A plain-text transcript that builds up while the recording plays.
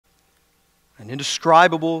and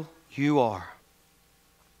indescribable you are.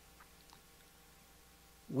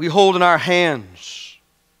 We hold in our hands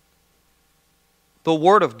the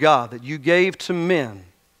Word of God that you gave to men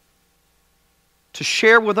to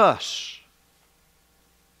share with us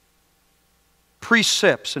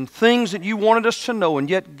precepts and things that you wanted us to know, and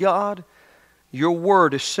yet, God, your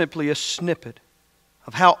Word is simply a snippet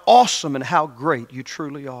of how awesome and how great you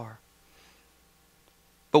truly are.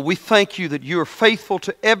 But we thank you that you are faithful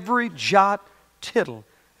to every jot, tittle,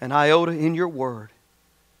 and iota in your Word.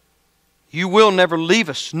 You will never leave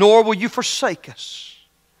us, nor will you forsake us.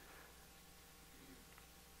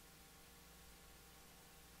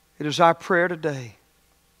 It is our prayer today.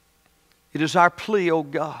 It is our plea, O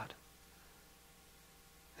God,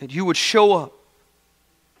 that you would show up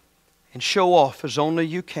and show off as only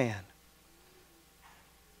you can.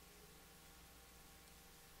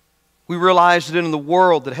 We realize that in the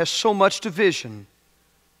world that has so much division,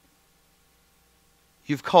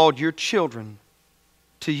 you've called your children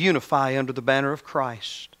to unify under the banner of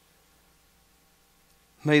Christ.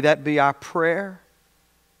 May that be our prayer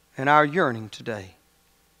and our yearning today.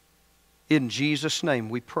 In Jesus' name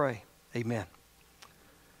we pray. Amen.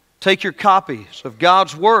 Take your copies of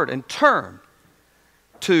God's Word and turn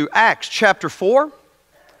to Acts chapter 4.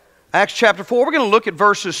 Acts chapter 4, we're going to look at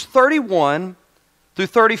verses 31 through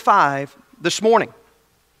 35 this morning.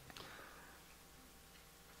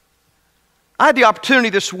 I had the opportunity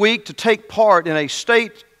this week to take part in a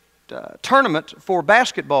state tournament for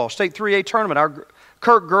basketball, state 3A tournament. Our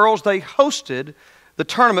Kirk girls, they hosted the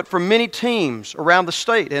tournament for many teams around the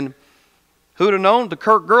state. And who would have known the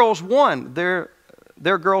Kirk girls won their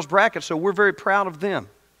girls bracket, so we're very proud of them.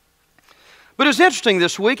 But it was interesting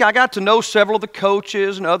this week. I got to know several of the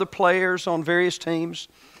coaches and other players on various teams.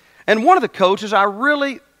 And one of the coaches, I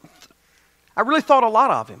really thought a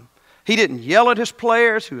lot of him. He didn't yell at his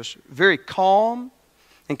players. He was very calm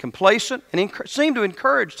and complacent, and he seemed to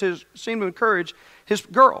encourage his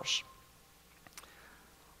girls.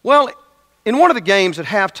 Well, in one of the games at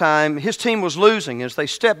halftime, his team was losing. As they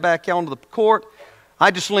stepped back onto the court, I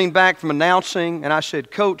just leaned back from announcing, and I said,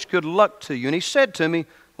 "Coach, good luck to you." And he said to me,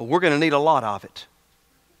 "Well, we're going to need a lot of it."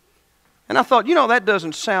 And I thought, that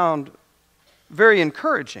doesn't sound very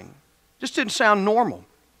encouraging. Just didn't sound normal.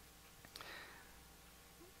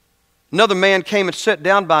 Another man came and sat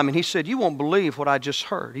down by me, and he said, "You won't believe what I just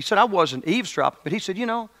heard." He said, "I wasn't eavesdropping," but he said,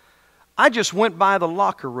 "I just went by the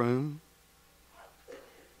locker room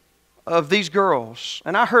of these girls,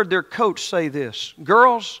 and I heard their coach say this: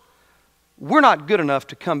 'Girls, we're not good enough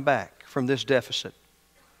to come back from this deficit.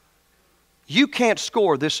 You can't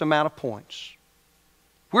score this amount of points.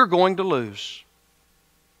 We're going to lose.'"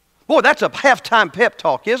 Boy, that's a halftime pep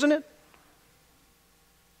talk, isn't it?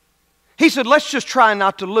 He said, "Let's just try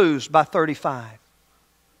not to lose by 35.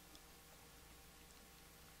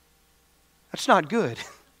 That's not good.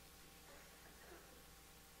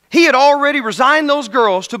 He had already resigned those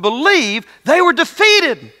girls to believe they were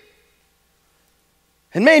defeated.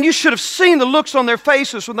 And man, you should have seen the looks on their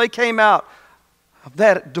faces when they came out of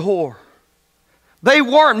that door. They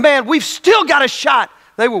weren't, "Man, we've still got a shot."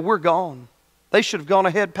 They were, "We're gone." They should have gone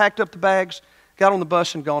ahead, packed up the bags, got on the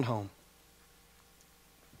bus, and gone home.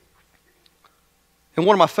 In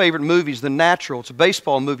one of my favorite movies, The Natural, it's a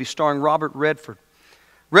baseball movie starring Robert Redford.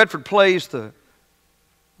 Redford plays the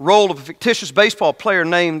role of a fictitious baseball player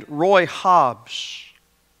named Roy Hobbs.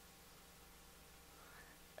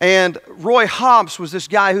 And Roy Hobbs was this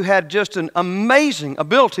guy who had just an amazing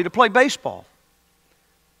ability to play baseball.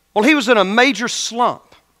 Well, he was in a major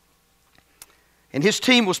slump, and his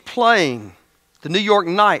team was playing. The New York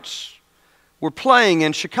Knights were playing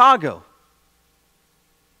in Chicago.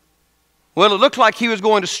 Well, it looked like he was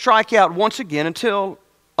going to strike out once again until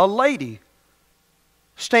a lady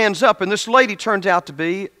stands up, and this lady turns out to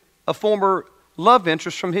be a former love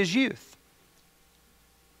interest from his youth.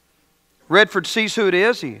 Redford sees who it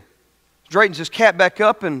is. He straightens his cap back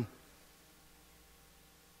up and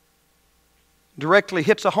directly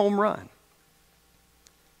hits a home run.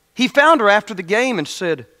 He found her after the game and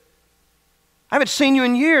said, "I haven't seen you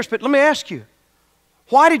in years, but let me ask you,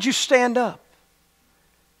 why did you stand up?"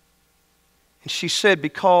 And she said,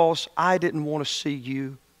 "Because I didn't want to see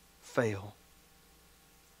you fail."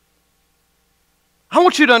 I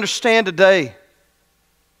want you to understand today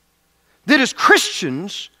that as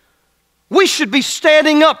Christians, we should be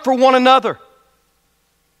standing up for one another.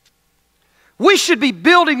 We should be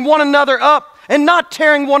building one another up and not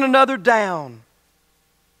tearing one another down.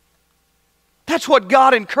 That's what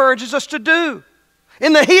God encourages us to do.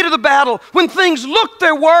 In the heat of the battle, when things look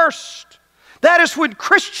their worst, that is when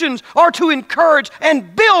Christians are to encourage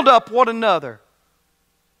and build up one another.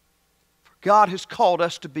 For God has called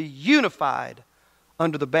us to be unified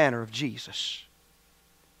under the banner of Jesus.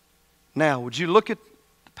 Now, would you look at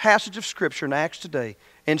the passage of Scripture in Acts today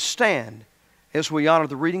and stand as we honor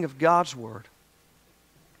the reading of God's Word?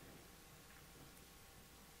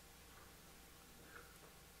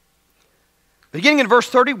 Beginning in verse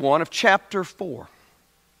 31 of chapter 4.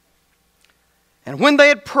 And when they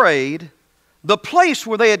had prayed, the place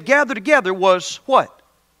where they had gathered together was what?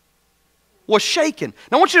 Was shaken.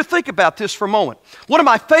 Now I want you to think about this for a moment. One of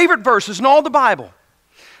my favorite verses in all the Bible.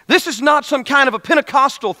 This is not some kind of a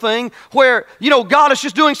Pentecostal thing where, God is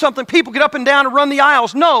just doing something, people get up and down and run the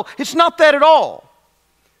aisles. No, it's not that at all.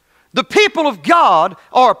 The people of God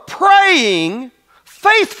are praying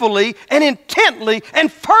faithfully and intently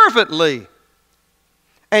and fervently.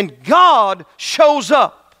 And God shows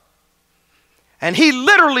up. And He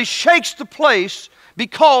literally shakes the place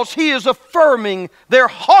because He is affirming their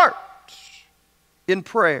hearts in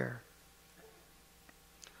prayer.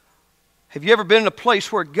 Have you ever been in a place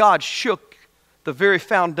where God shook the very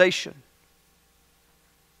foundation?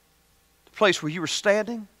 The place where you were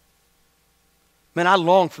standing? Man, I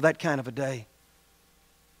long for that kind of a day.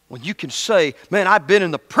 When you can say, man, I've been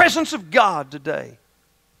in the presence of God today.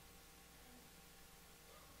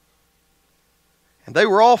 And they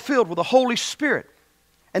were all filled with the Holy Spirit.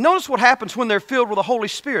 And notice what happens when they're filled with the Holy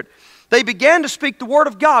Spirit. They began to speak the Word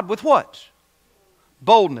of God with what?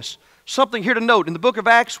 Boldness. Something here to note. In the book of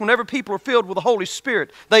Acts, whenever people are filled with the Holy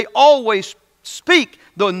Spirit, they always speak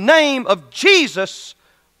the name of Jesus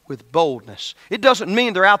with boldness. It doesn't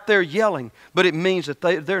mean they're out there yelling, but it means that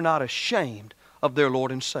they're not ashamed of their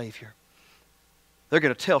Lord and Savior. They're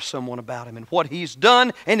going to tell someone about Him and what He's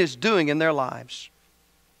done and is doing in their lives.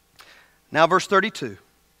 Now verse 32.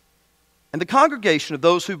 And the congregation of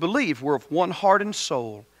those who believed were of one heart and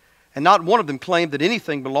soul, and not one of them claimed that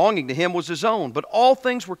anything belonging to him was his own, but all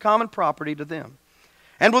things were common property to them.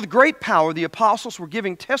 And with great power the apostles were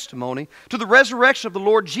giving testimony to the resurrection of the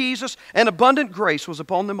Lord Jesus, and abundant grace was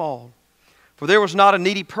upon them all. For there was not a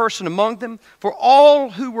needy person among them, for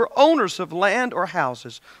all who were owners of land or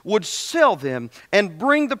houses would sell them and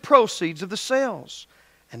bring the proceeds of the sales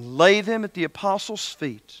and lay them at the apostles'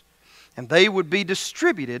 feet, and they would be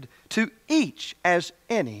distributed to each as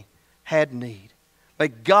any had need. May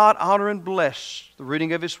God honor and bless the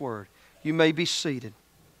reading of His Word. You may be seated.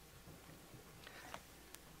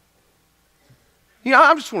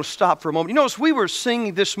 I just want to stop for a moment. As we were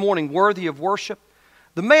singing this morning, Worthy of Worship,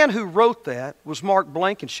 the man who wrote that was Mark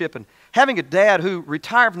Blankenship. And having a dad who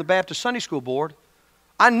retired from the Baptist Sunday School Board,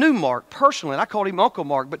 I knew Mark personally, and I called him Uncle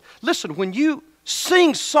Mark. But listen, when you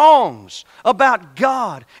sing songs about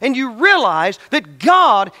God and you realize that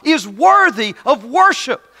God is worthy of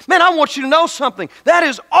worship, man, I want you to know something. That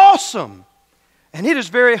is awesome. And it is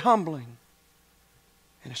very humbling.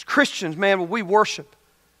 And as Christians, man, when we worship,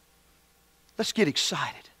 let's get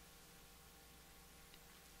excited.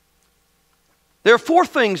 There are 4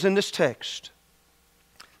 things in this text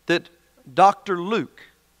that Dr. Luke,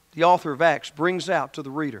 the author of Acts, brings out to the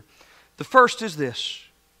reader. The first is this: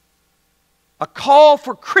 a call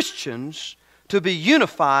for Christians to be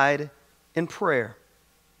unified in prayer.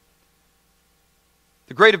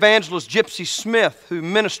 The great evangelist Gypsy Smith, who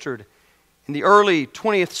ministered in the early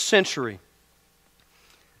 20th century,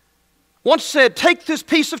 once said, take this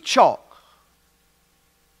piece of chalk,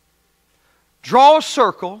 draw a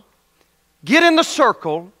circle, get in the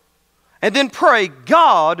circle, and then pray,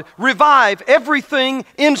 God, revive everything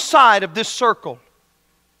inside of this circle.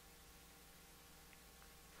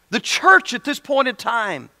 The church at this point in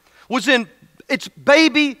time was in its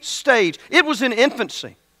baby stage. It was in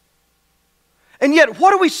infancy. And yet,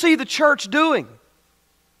 what do we see the church doing?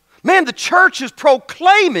 Man, the church is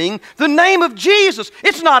proclaiming the name of Jesus.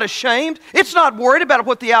 It's not ashamed. It's not worried about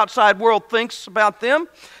what the outside world thinks about them.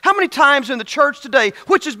 How many times in the church today,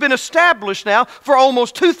 which has been established now for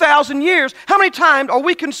almost 2,000 years, how many times are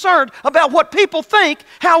we concerned about what people think,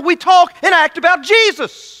 how we talk and act about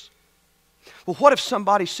Jesus? Well, what if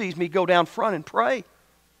somebody sees me go down front and pray?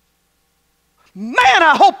 Man,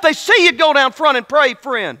 I hope they see you go down front and pray,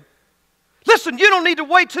 friend. Listen, you don't need to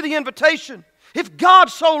wait to the invitation. If God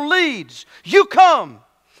so leads, you come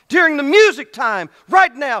during the music time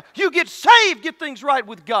right now. You get saved, get things right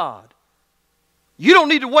with God. You don't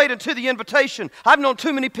need to wait until the invitation. I've known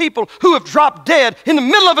too many people who have dropped dead in the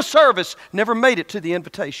middle of a service, never made it to the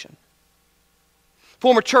invitation.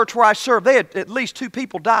 Former church where I served, they had at least 2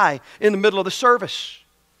 people die in the middle of the service.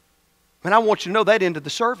 And I want you to know that ended the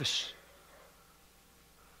service.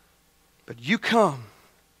 But you come.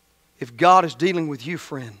 If God is dealing with you,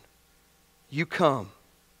 friend, you come.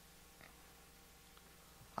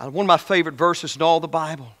 One of my favorite verses in all the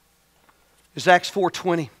Bible is Acts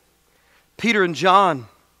 4:20. Peter and John,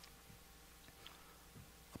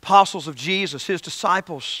 apostles of Jesus, his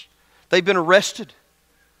disciples, they've been arrested.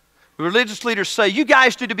 The religious leaders say, you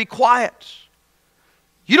guys need to be quiet.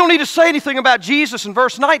 You don't need to say anything about Jesus. In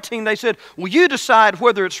verse 19, they said, well, you decide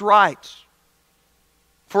whether it's right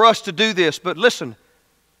for us to do this. But listen,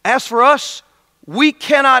 as for us, we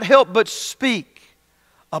cannot help but speak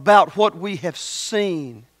about what we have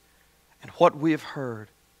seen and what we have heard.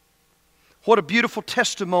 What a beautiful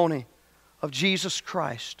testimony of Jesus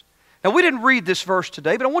Christ. Now, we didn't read this verse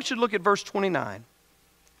today, but I want you to look at verse 29.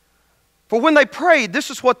 For when they prayed, this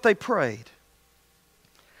is what they prayed.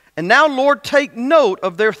 And now, Lord, take note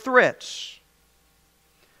of their threats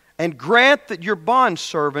and grant that your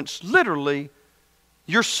bondservants, literally,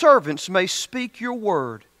 your servants may speak your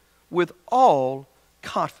word with all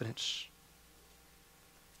confidence.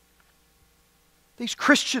 These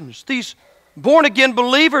Christians, these born-again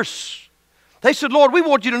believers, they said, Lord, we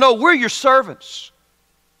want you to know we're your servants.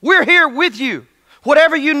 We're here with you.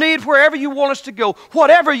 Whatever you need, wherever you want us to go,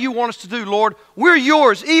 whatever you want us to do, Lord, we're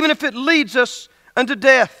yours, even if it leads us unto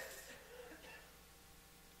death.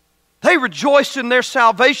 They rejoiced in their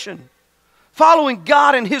salvation. Following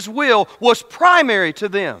God and His will was primary to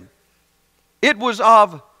them. It was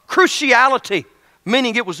of cruciality,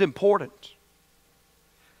 meaning it was important.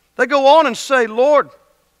 They go on and say, Lord,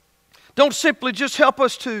 don't simply just help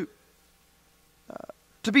us to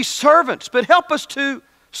be servants, but help us to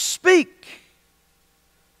speak.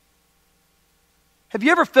 Have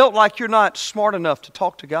you ever felt like you're not smart enough to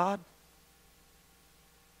talk to God?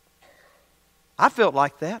 I felt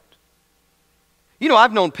like that. You know,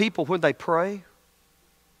 I've known people when they pray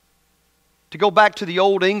to go back to the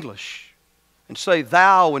old English and say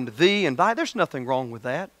thou and thee and thy. There's nothing wrong with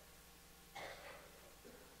that.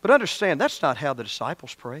 But understand, that's not how the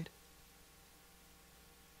disciples prayed.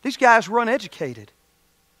 These guys were uneducated.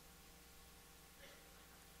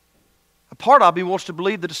 A part of me wants to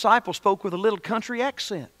believe the disciples spoke with a little country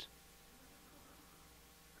accent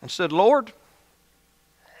and said, Lord,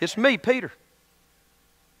 it's me, Peter.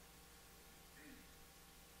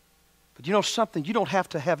 But you know something? You don't have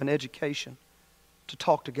to have an education to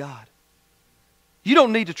talk to God. You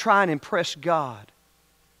don't need to try and impress God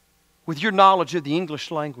with your knowledge of the English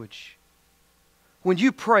language. When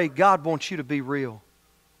you pray, God wants you to be real.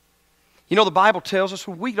 You know, the Bible tells us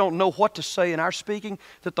when we don't know what to say in our speaking,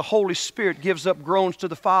 that the Holy Spirit gives up groans to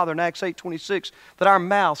the Father in Acts 8:26 that our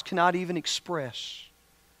mouths cannot even express.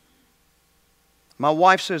 My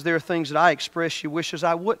wife says there are things that I express she wishes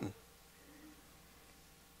I wouldn't.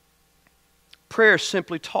 Prayer is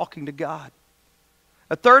simply talking to God.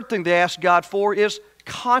 A third thing they ask God for is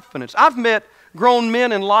confidence. I've met grown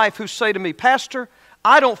men in life who say to me, Pastor,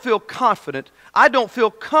 I don't feel confident, I don't feel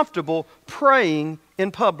comfortable praying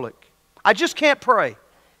in public. I just can't pray.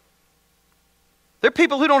 There are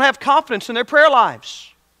people who don't have confidence in their prayer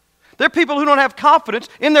lives. There are people who don't have confidence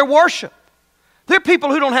in their worship. There are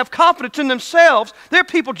people who don't have confidence in themselves. There are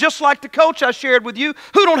people just like the coach I shared with you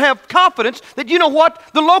who don't have confidence that, you know what,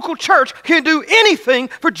 the local church can do anything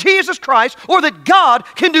for Jesus Christ or that God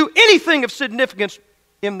can do anything of significance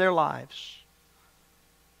in their lives.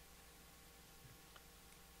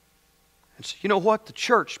 And so, you know what? The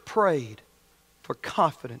church prayed for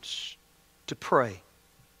confidence to pray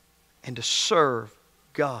and to serve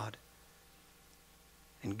God.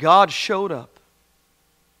 And God showed up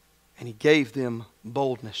and He gave them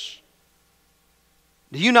boldness.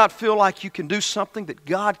 Do you not feel like you can do something that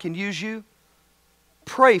God can use you?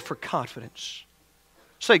 Pray for confidence.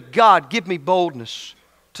 Say, God, give me boldness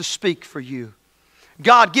to speak for you.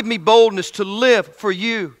 God, give me boldness to live for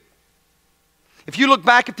you. If you look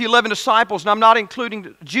back at the 11 disciples, and I'm not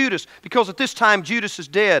including Judas, because at this time Judas is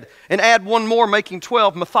dead, and add one more, making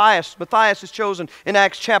 12, Matthias. Matthias is chosen in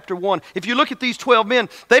Acts chapter 1. If you look at these 12 men,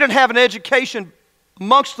 they didn't have an education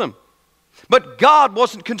amongst them. But God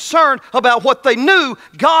wasn't concerned about what they knew.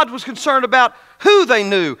 God was concerned about who they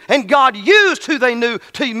knew. And God used who they knew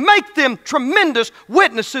to make them tremendous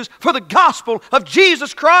witnesses for the gospel of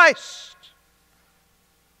Jesus Christ.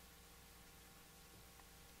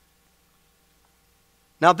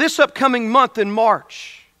 Now, this upcoming month in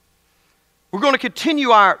March, we're going to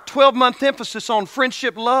continue our 12-month emphasis on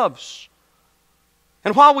friendship loves.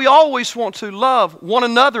 And while we always want to love one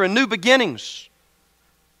another in new beginnings,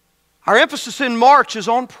 our emphasis in March is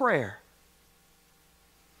on prayer.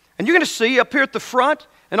 And you're going to see up here at the front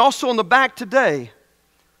and also on the back today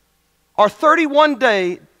are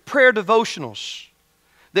 31-day prayer devotionals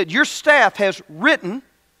that your staff has written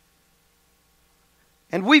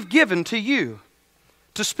and we've given to you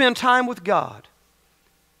to spend time with God.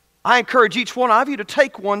 I encourage each one of you to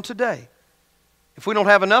take one today. If we don't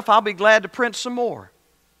have enough, I'll be glad to print some more.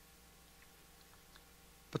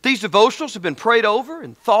 But these devotionals have been prayed over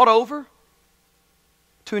and thought over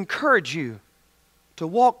to encourage you to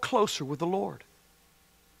walk closer with the Lord.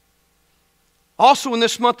 Also in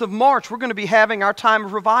this month of March, we're going to be having our time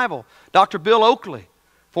of revival. Dr. Bill Oakley,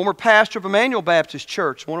 former pastor of Emmanuel Baptist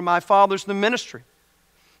Church, one of my fathers in the ministry.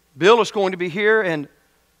 Bill is going to be here and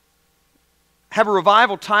have a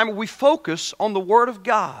revival time where we focus on the Word of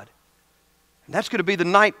God. And that's going to be the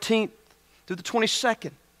 19th through the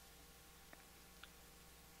 22nd.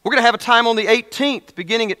 We're going to have a time on the 18th,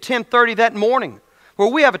 beginning at 10:30 that morning, where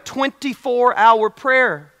we have a 24-hour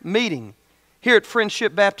prayer meeting here at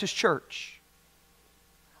Friendship Baptist Church.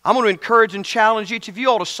 I'm going to encourage and challenge each of you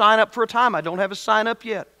all to sign up for a time. I don't have a sign up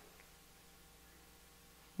yet.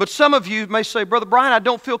 But some of you may say, Brother Brian, I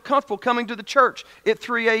don't feel comfortable coming to the church at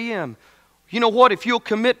 3 a.m. You know what? If you'll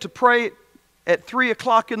commit to pray at 3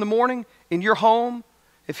 o'clock in the morning in your home,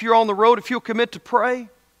 if you're on the road, if you'll commit to pray,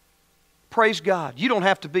 praise God. You don't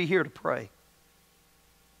have to be here to pray.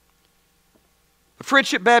 But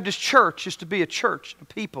Friendship Baptist Church is to be a church, a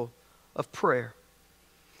people of prayer.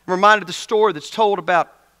 I'm reminded of the story that's told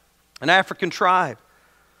about an African tribe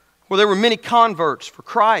where there were many converts for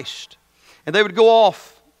Christ. And they would go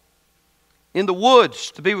off in the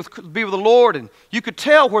woods to be with the Lord, and you could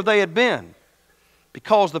tell where they had been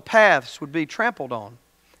because the paths would be trampled on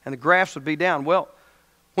and the grass would be down. Well,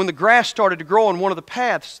 when the grass started to grow on one of the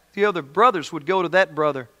paths, the other brothers would go to that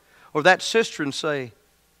brother or that sister and say,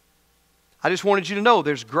 I just wanted you to know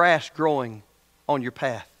there's grass growing on your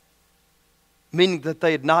path. Meaning that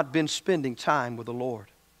they had not been spending time with the Lord.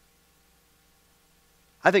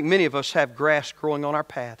 I think many of us have grass growing on our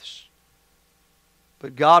paths.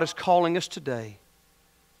 But God is calling us today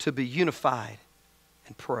to be unified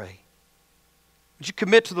and pray. Would you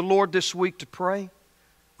commit to the Lord this week to pray?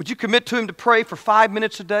 Would you commit to Him to pray for 5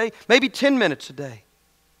 minutes a day, maybe 10 minutes a day?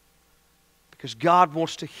 Because God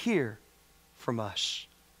wants to hear from us.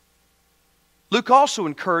 Luke also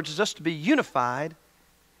encourages us to be unified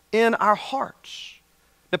in our hearts.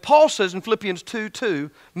 Now Paul says in Philippians 2:2,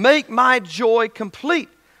 make my joy complete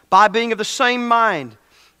by being of the same mind,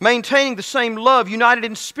 maintaining the same love, united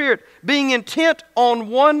in spirit, being intent on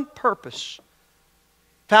one purpose.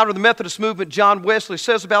 Founder of the Methodist movement, John Wesley,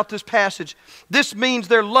 says about this passage, this means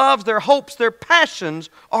their loves, their hopes, their passions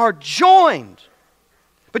are joined.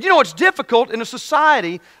 But you know, it's difficult in a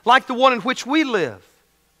society like the one in which we live.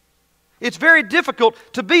 It's very difficult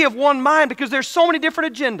to be of one mind because there's so many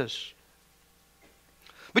different agendas.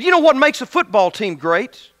 But you know what makes a football team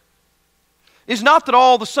great? Is not that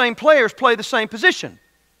all the same players play the same position,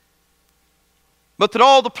 but that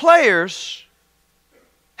all the players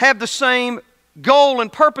have the same goal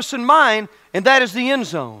and purpose in mind, and that is the end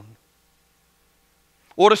zone.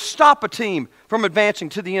 Or to stop a team from advancing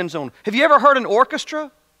to the end zone. Have you ever heard an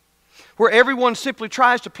orchestra where everyone simply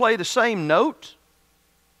tries to play the same note?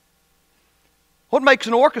 What makes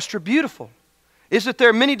an orchestra beautiful is that there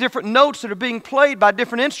are many different notes that are being played by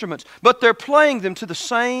different instruments, but they're playing them to the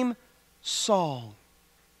same song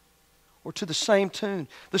or to the same tune.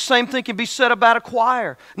 The same thing can be said about a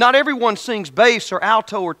choir. Not everyone sings bass or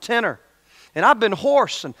alto or tenor. And I've been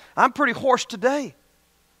hoarse, and I'm pretty hoarse today.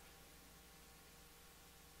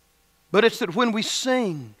 But it's that when we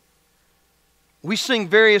sing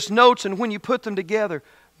various notes, and when you put them together,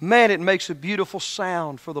 man, it makes a beautiful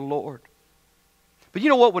sound for the Lord. But you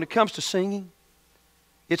know what? When it comes to singing,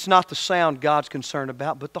 it's not the sound God's concerned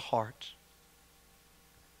about, but the heart.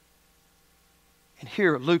 And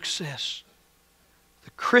here Luke says,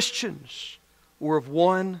 the Christians were of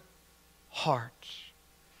one heart.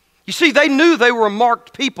 You see, they knew they were a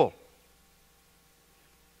marked people.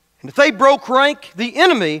 And if they broke rank, the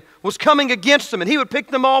enemy was coming against them, and he would pick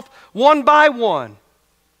them off one by one.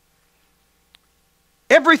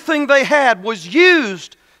 Everything they had was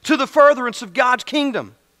used to the furtherance of God's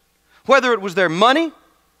kingdom. Whether it was their money,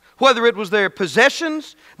 whether it was their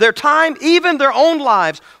possessions, their time, even their own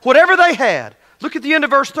lives, whatever they had. Look at the end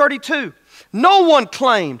of verse 32. No one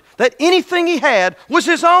claimed that anything he had was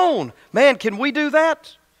his own. Man, can we do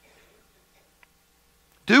that?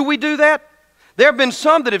 Do we do that? There have been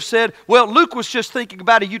some that have said, well, Luke was just thinking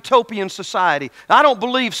about a utopian society. I don't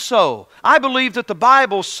believe so. I believe that the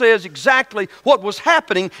Bible says exactly what was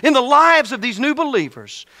happening in the lives of these new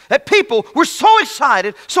believers. That people were so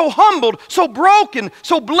excited, so humbled, so broken,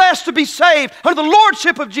 so blessed to be saved under the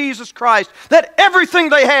lordship of Jesus Christ, that everything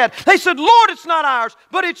they had, they said, Lord, it's not ours,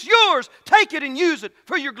 but it's yours. Take it and use it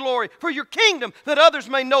for your glory, for your kingdom, that others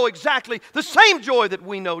may know exactly the same joy that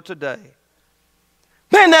we know today.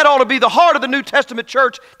 Man, that ought to be the heart of the New Testament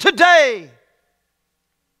church today.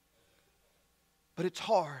 But it's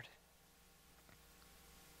hard.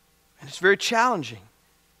 And it's very challenging.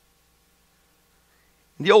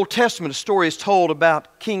 In the Old Testament, a story is told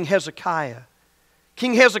about King Hezekiah.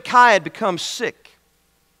 King Hezekiah had become sick.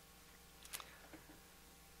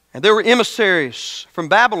 And there were emissaries from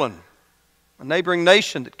Babylon, a neighboring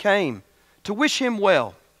nation, that came to wish him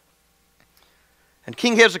well. And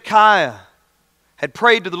King Hezekiah had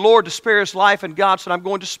prayed to the Lord to spare his life, and God said, I'm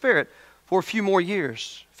going to spare it for a few more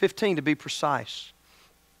years, 15 to be precise.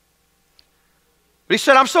 But he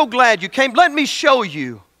said, I'm so glad you came. Let me show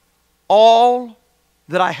you all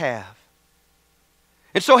that I have.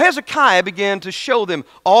 And so Hezekiah began to show them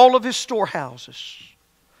all of his storehouses,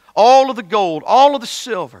 all of the gold, all of the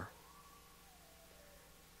silver.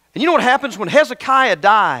 And you know what happens when Hezekiah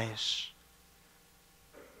dies?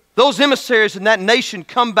 Those emissaries in that nation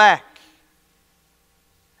come back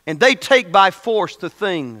and they take by force the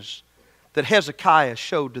things that Hezekiah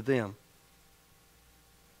showed to them.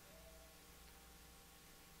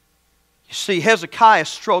 You see, Hezekiah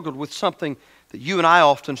struggled with something that you and I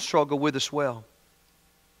often struggle with as well.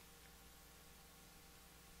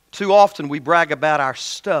 Too often we brag about our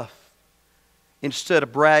stuff instead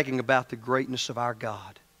of bragging about the greatness of our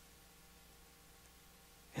God.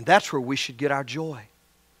 And that's where we should get our joy.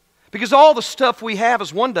 Because all the stuff we have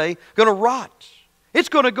is one day going to rot. It's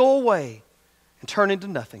going to go away and turn into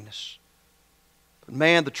nothingness. But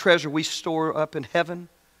man, the treasure we store up in heaven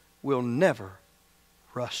will never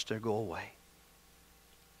rust or go away.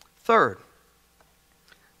 Third,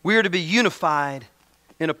 we are to be unified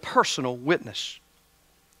in a personal witness.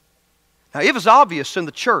 Now, it was obvious in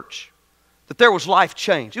the church that there was life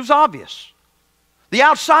change. It was obvious. The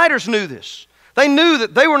outsiders knew this. They knew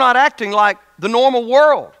that they were not acting like the normal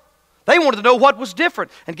world. They wanted to know what was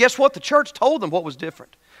different. And guess what? The church told them what was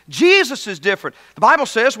different. Jesus is different. The Bible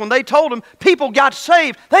says when they told them, people got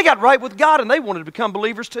saved. They got right with God, and they wanted to become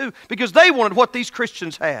believers too, because they wanted what these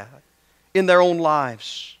Christians had in their own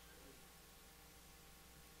lives.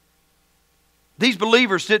 These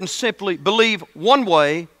believers didn't simply believe one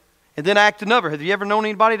way and then act another. Have you ever known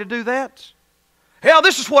anybody to do that? Hell,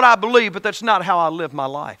 this is what I believe, but that's not how I live my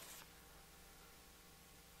life.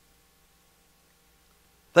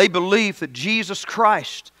 They believed that Jesus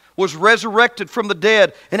Christ was resurrected from the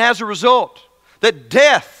dead, and as a result, that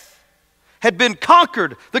death had been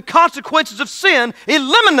conquered, the consequences of sin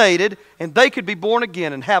eliminated, and they could be born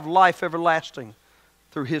again and have life everlasting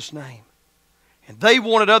through His name. And they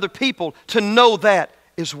wanted other people to know that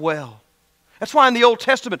as well. That's why in the Old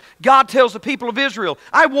Testament, God tells the people of Israel,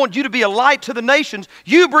 I want you to be a light to the nations.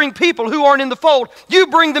 You bring people who aren't in the fold. You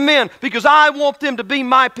bring them in, because I want them to be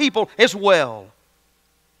my people as well.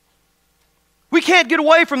 We can't get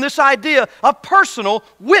away from this idea of personal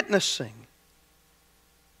witnessing.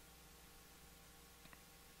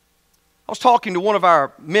 I was talking to one of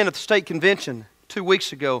our men at the state convention 2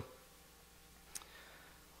 weeks ago,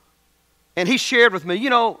 and he shared with me, you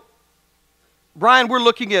know, Brian, we're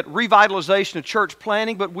looking at revitalization of church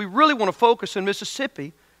planting, but we really want to focus in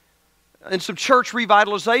Mississippi in some church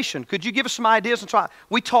revitalization. Could you give us some ideas? And so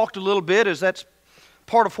we talked a little bit, as that's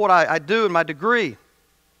part of what I do in my degree.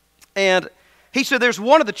 And he said, there's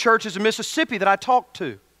one of the churches in Mississippi that I talked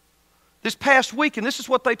to this past week, and this is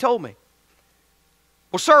what they told me.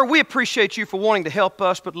 Well, sir, we appreciate you for wanting to help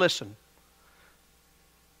us, but listen.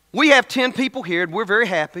 We have 10 people here, and we're very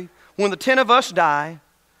happy. When the 10 of us die,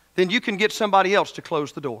 then you can get somebody else to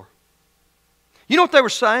close the door. You know what they were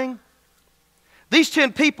saying? These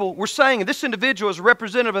 10 people were saying, and this individual is a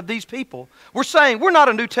representative of these people, we're saying we're not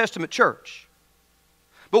a New Testament church,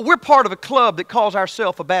 but we're part of a club that calls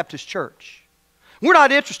ourselves a Baptist church. We're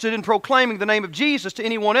not interested in proclaiming the name of Jesus to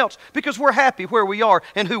anyone else because we're happy where we are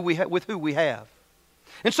and with who we have.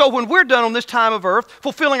 And so when we're done on this time of earth,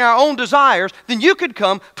 fulfilling our own desires, then you could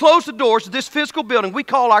come, close the doors to this physical building we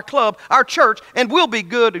call our club, our church, and we'll be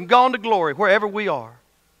good and gone to glory wherever we are.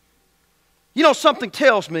 You know, something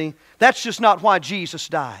tells me that's just not why Jesus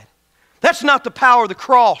died. That's not the power of the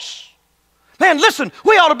cross. Man, listen,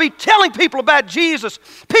 we ought to be telling people about Jesus.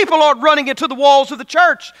 People aren't running into the walls of the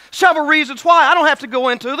church. Several reasons why. I don't have to go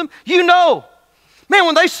into them. You know. Man,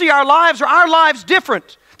 when they see our lives, are our lives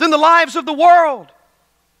different than the lives of the world?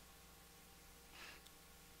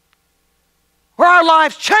 Are our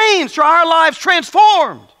lives changed? Are our lives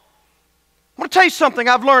transformed? I want to tell you something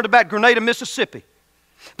I've learned about Grenada, Mississippi.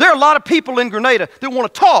 There are a lot of people in Grenada that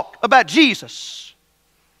want to talk about Jesus.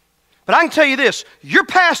 But I can tell you this, your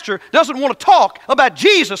pastor doesn't want to talk about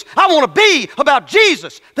Jesus. I want to be about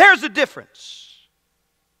Jesus. There's the difference.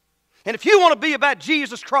 And if you want to be about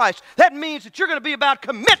Jesus Christ, that means that you're going to be about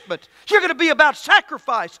commitment. You're going to be about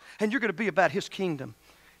sacrifice. And you're going to be about His kingdom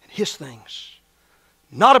and His things.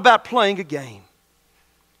 not about playing a game.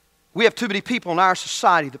 We have too many people in our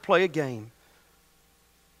society that play a game.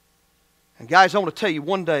 And guys, I want to tell you,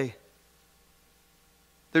 one day,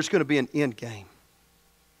 there's going to be an end game.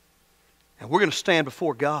 And we're going to stand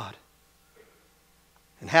before God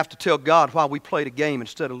and have to tell God why we played a game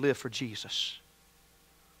instead of live for Jesus.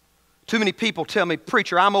 Too many people tell me,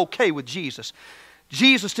 preacher, I'm okay with Jesus.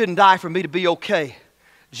 Jesus didn't die for me to be okay.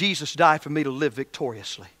 Jesus died for me to live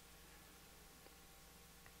victoriously.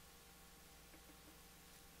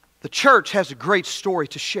 The church has a great story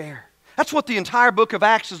to share. That's what the entire book of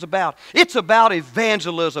Acts is about. It's about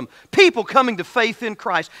evangelism, people coming to faith in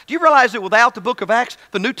Christ. Do you realize that without the book of Acts,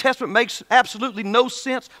 the New Testament makes absolutely no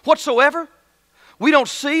sense whatsoever? We don't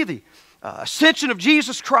see the ascension of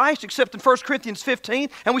Jesus Christ except in 1 Corinthians 15,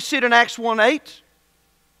 and we see it in Acts 1:8.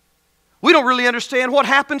 We don't really understand what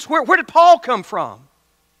happens. Where did Paul come from?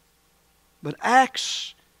 But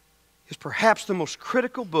Acts is perhaps the most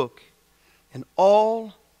critical book in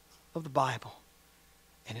all of the Bible.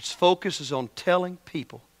 And its focus is on telling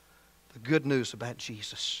people the good news about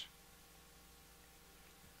Jesus.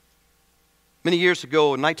 Many years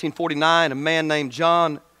ago, in 1949, a man named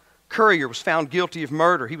John Currier was found guilty of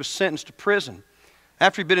murder. He was sentenced to prison.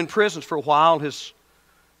 After he'd been in prison for a while, his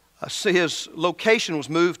location was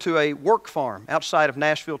moved to a work farm outside of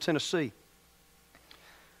Nashville, Tennessee.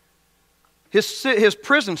 His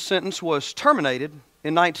prison sentence was terminated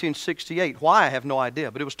in 1968. Why, I have no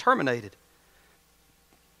idea, but it was terminated.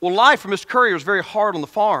 Well, life for Mr. Currier was very hard on the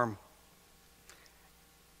farm.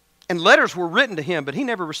 And letters were written to him, but he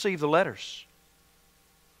never received the letters.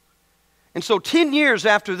 And so 10 years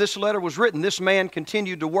after this letter was written, this man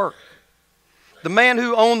continued to work. The man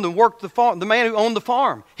who owned the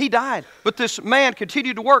farm, he died. But this man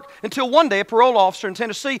continued to work until one day a parole officer in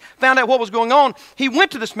Tennessee found out what was going on. He went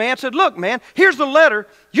to this man and said, look, man, here's the letter.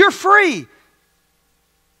 You're free.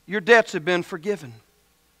 Your debts have been forgiven.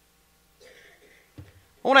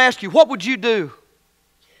 I want to ask you, what would you do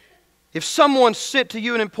if someone sent to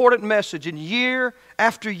you an important message and year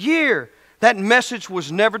after year that message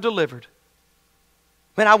was never delivered?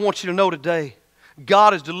 Man, I want you to know today,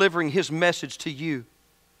 God is delivering His message to you.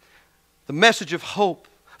 The message of hope,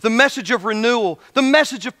 the message of renewal, the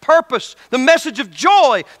message of purpose, the message of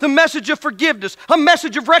joy, the message of forgiveness, a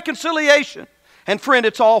message of reconciliation. And friend,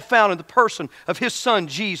 it's all found in the person of His Son,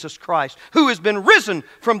 Jesus Christ, who has been risen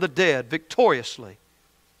from the dead victoriously.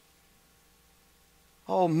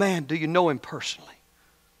 Oh man, do you know Him personally?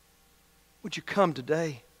 Would you come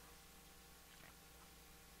today?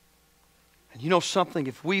 And you know something?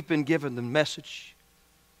 If we've been given the message,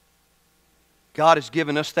 God has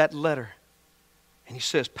given us that letter. And He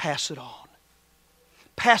says, pass it on.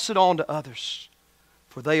 Pass it on to others,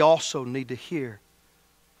 for they also need to hear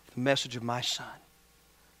the message of my Son.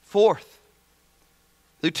 Fourth,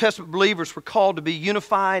 New Testament believers were called to be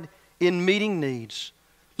unified in meeting needs.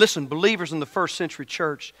 Listen, believers in the first century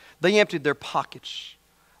church, they emptied their pockets.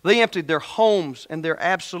 They emptied their homes and their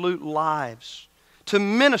absolute lives to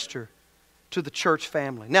minister to the church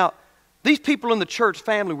family. Now, these people in the church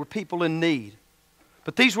family were people in need.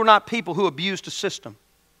 But these were not people who abused a system.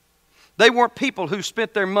 They weren't people who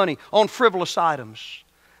spent their money on frivolous items.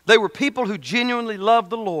 They were people who genuinely loved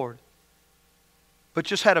the Lord, but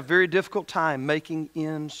just had a very difficult time making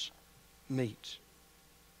ends meet.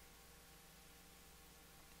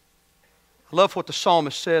 I love what the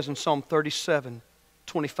psalmist says in Psalm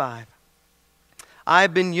 37:25. I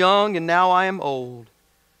have been young and now I am old,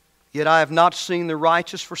 yet I have not seen the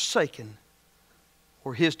righteous forsaken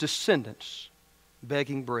or his descendants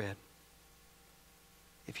begging bread.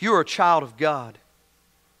 If you are a child of God,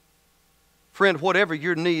 friend, whatever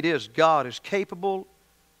your need is, God is capable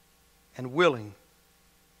and willing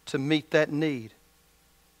to meet that need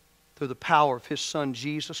through the power of His Son,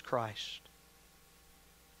 Jesus Christ.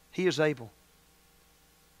 He is able.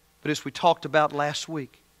 But as we talked about last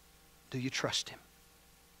week, do you trust Him?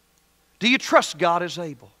 Do you trust God is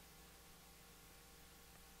able?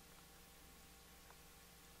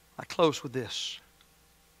 I close with this.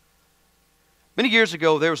 Many years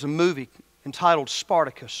ago, there was a movie entitled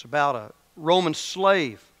Spartacus about a Roman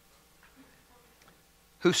slave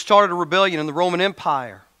who started a rebellion in the Roman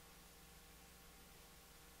Empire.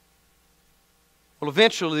 Well,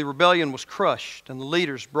 eventually the rebellion was crushed and the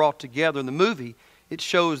leaders brought together. In the movie, it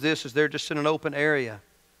shows this as they're just in an open area.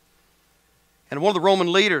 And one of the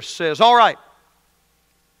Roman leaders says, all right,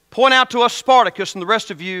 point out to us Spartacus, and the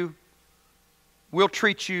rest of you, we'll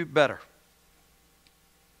treat you better.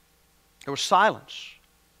 There was silence.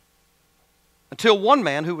 Until one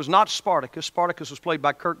man who was not Spartacus, Spartacus was played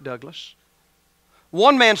by Kirk Douglas,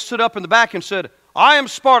 one man stood up in the back and said, I am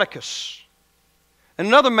Spartacus. And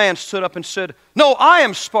another man stood up and said, "No, I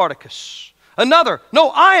am Spartacus." Another, "No,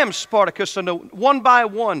 I am Spartacus." And one by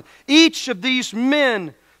one, each of these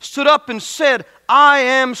men stood up and said, "I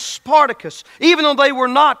am Spartacus." Even though they were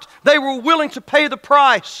not, they were willing to pay the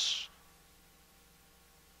price.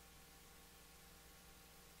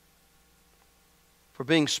 For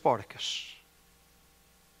being Spartacus.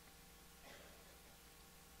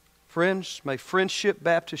 Friends, may Friendship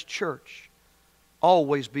Baptist Church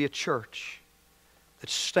always be a church that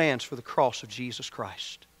stands for the cross of Jesus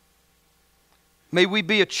Christ. May we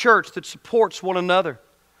be a church that supports one another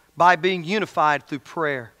by being unified through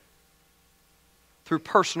prayer, through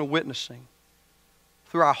personal witnessing,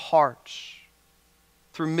 through our hearts,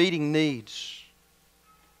 through meeting needs.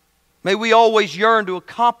 May we always yearn to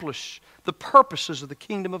accomplish the purposes of the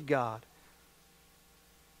kingdom of God.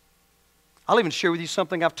 I'll even share with you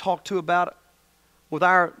something I've talked to about with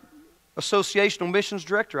our associational missions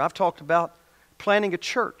director. I've talked about planting a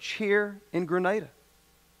church here in Grenada.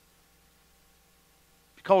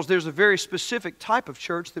 Because there's a very specific type of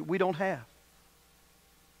church that we don't have.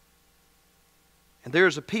 And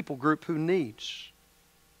there's a people group who needs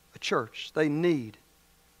a church. They need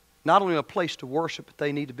not only a place to worship, but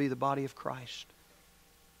they need to be the body of Christ.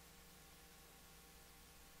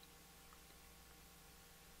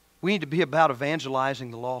 We need to be about evangelizing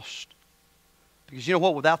the lost. Because you know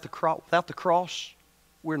what? Without the cross,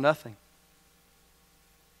 we're nothing.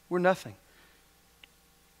 We're nothing.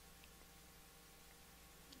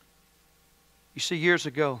 You see, years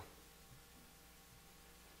ago,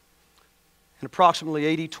 in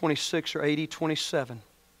approximately AD 26 or AD 27,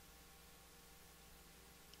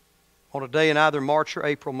 on a day in either March or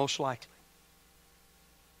April, most likely,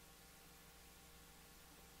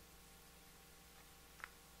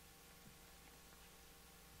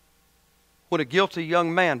 when a guilty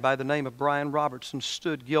young man by the name of Brian Robertson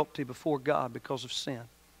stood guilty before God because of sin.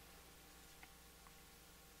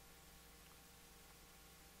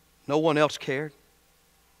 No one else cared.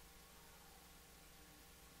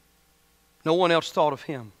 No one else thought of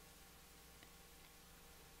him.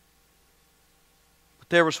 But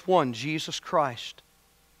there was one, Jesus Christ,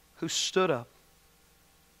 who stood up.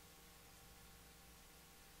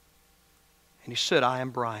 And he said, "I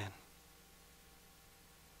am Brian."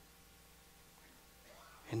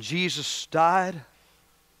 And Jesus died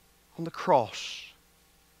on the cross,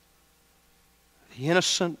 the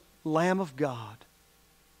innocent Lamb of God,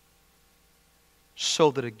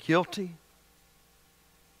 so that a guilty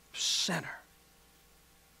sinner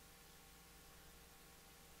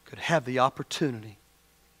could have the opportunity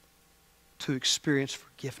to experience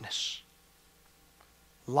forgiveness,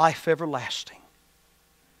 life everlasting,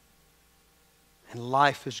 and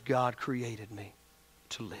life as God created me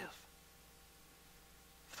to live,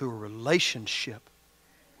 through a relationship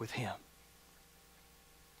with Him.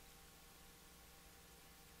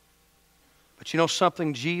 But you know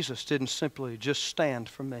something? Jesus didn't simply just stand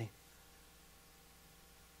for me.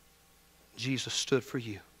 Jesus stood for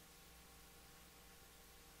you.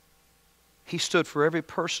 He stood for every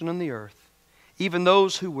person on the earth, even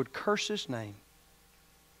those who would curse His name.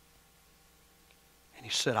 And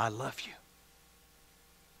He said, "I love you.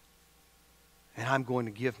 And I'm going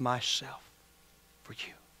to give myself for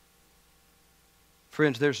you."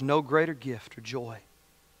 Friends, there's no greater gift or joy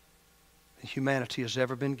than humanity has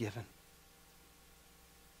ever been given,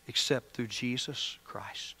 except through Jesus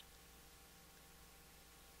Christ.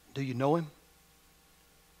 Do you know Him?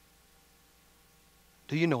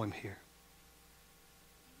 Do you know Him here?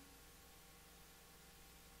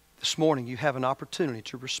 This morning you have an opportunity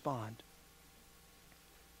to respond.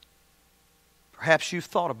 Perhaps you've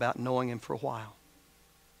thought about knowing Him for a while.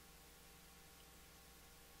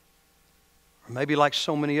 Or maybe like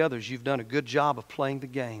so many others, you've done a good job of playing the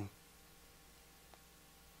game.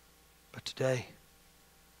 But today,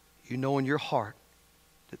 you know in your heart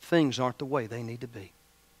that things aren't the way they need to be.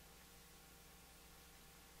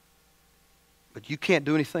 But you can't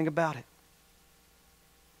do anything about it.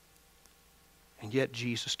 And yet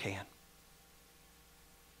Jesus can.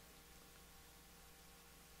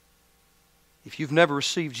 If you've never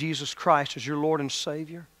received Jesus Christ as your Lord and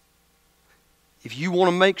Savior, if you want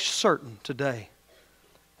to make certain today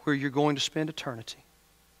where you're going to spend eternity,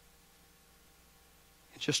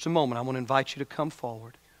 in just a moment I want to invite you to come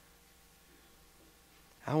forward.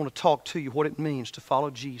 I want to talk to you what it means to follow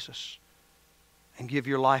Jesus and give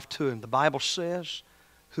your life to Him. The Bible says,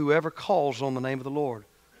 whoever calls on the name of the Lord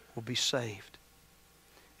will be saved.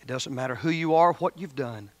 It doesn't matter who you are, what you've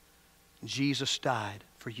done. Jesus died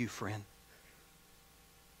for you, friend.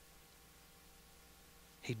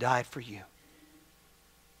 He died for you.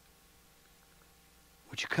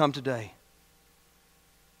 Would you come today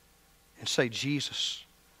and say, Jesus,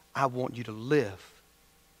 I want you to live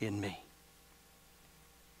in me.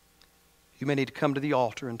 You may need to come to the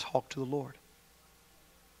altar and talk to the Lord.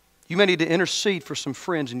 You may need to intercede for some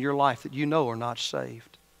friends in your life that you know are not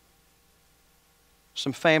saved.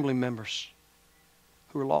 Some family members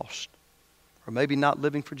who are lost or maybe not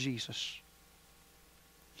living for Jesus.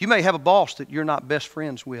 You may have a boss that you're not best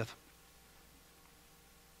friends with.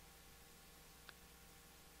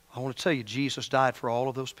 I want to tell you, Jesus died for all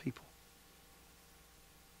of those people.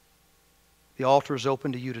 The altar is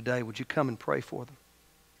open to you today. Would you come and pray for them?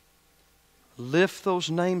 Lift those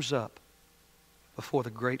names up before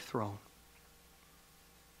the great throne.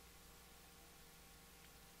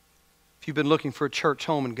 If you've been looking for a church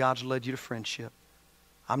home and God's led you to friendship,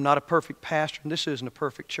 I'm not a perfect pastor, and this isn't a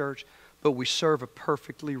perfect church, but we serve a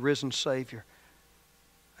perfectly risen Savior.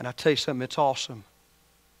 And I tell you something, it's awesome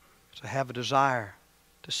to have a desire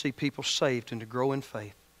to see people saved and to grow in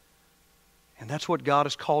faith. And that's what God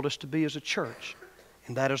has called us to be as a church.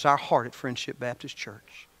 And that is our heart at Friendship Baptist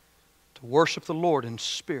Church. To worship the Lord in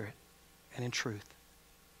spirit and in truth.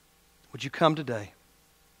 Would you come today?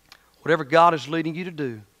 Whatever God is leading you to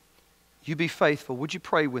do, you be faithful. Would you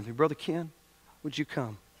pray with me? Brother Ken, would you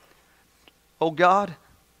come? Oh God,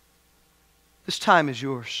 this time is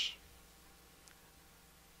yours.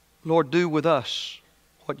 Lord, do with us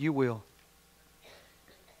what you will.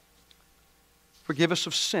 Forgive us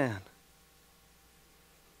of sin.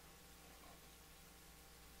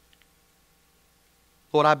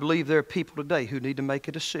 Lord, I believe there are people today who need to make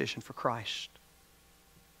a decision for Christ.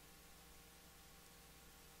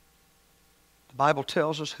 The Bible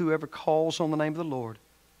tells us whoever calls on the name of the Lord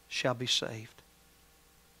shall be saved.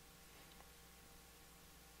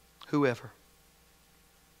 Whoever.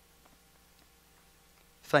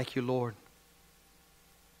 Thank you, Lord.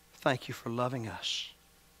 Thank you for loving us.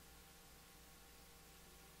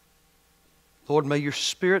 Lord, may your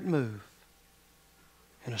Spirit move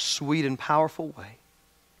in a sweet and powerful way.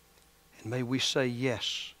 And may we say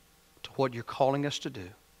yes to what you're calling us to do.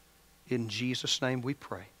 In Jesus' name we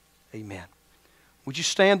pray. Amen. Would you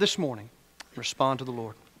stand this morning and respond to the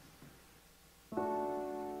Lord?